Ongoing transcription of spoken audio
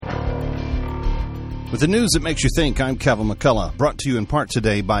With the news that makes you think, I'm Kevin McCullough, brought to you in part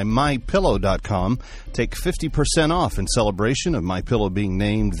today by MyPillow.com. Take 50% off in celebration of MyPillow being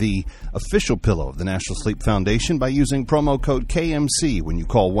named the official pillow of the National Sleep Foundation by using promo code KMC when you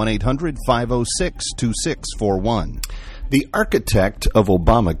call 1-800-506-2641. The architect of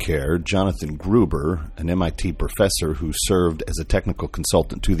Obamacare, Jonathan Gruber, an MIT professor who served as a technical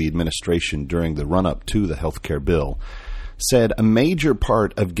consultant to the administration during the run-up to the health care bill, said a major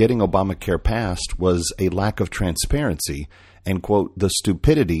part of getting Obamacare passed was a lack of transparency and, quote, the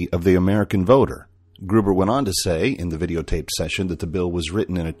stupidity of the American voter. Gruber went on to say in the videotaped session that the bill was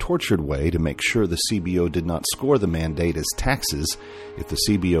written in a tortured way to make sure the CBO did not score the mandate as taxes. If the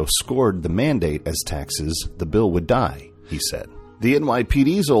CBO scored the mandate as taxes, the bill would die, he said. The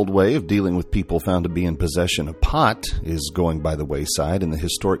NYPD's old way of dealing with people found to be in possession of pot is going by the wayside, and the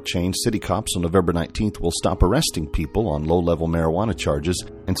historic change city cops on November 19th will stop arresting people on low-level marijuana charges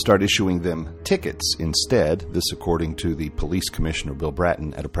and start issuing them tickets instead. This according to the police commissioner, Bill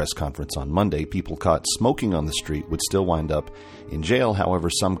Bratton, at a press conference on Monday. People caught smoking on the street would still wind up in jail.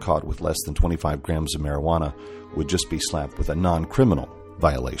 However, some caught with less than 25 grams of marijuana would just be slapped with a non-criminal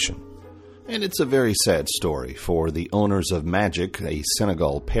violation. And it's a very sad story for the owners of Magic, a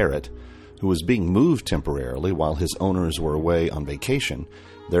Senegal parrot, who was being moved temporarily while his owners were away on vacation.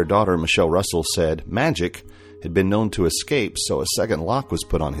 Their daughter, Michelle Russell, said Magic had been known to escape, so a second lock was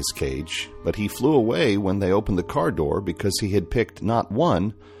put on his cage, but he flew away when they opened the car door because he had picked not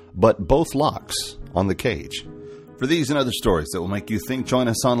one, but both locks on the cage. For these and other stories that will make you think, join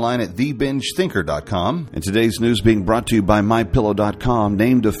us online at TheBingeThinker.com. And today's news being brought to you by MyPillow.com,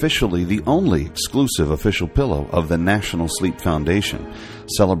 named officially the only exclusive official pillow of the National Sleep Foundation.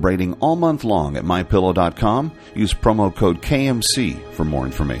 Celebrating all month long at MyPillow.com. Use promo code KMC for more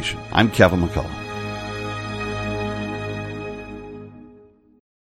information. I'm Kevin McCullough.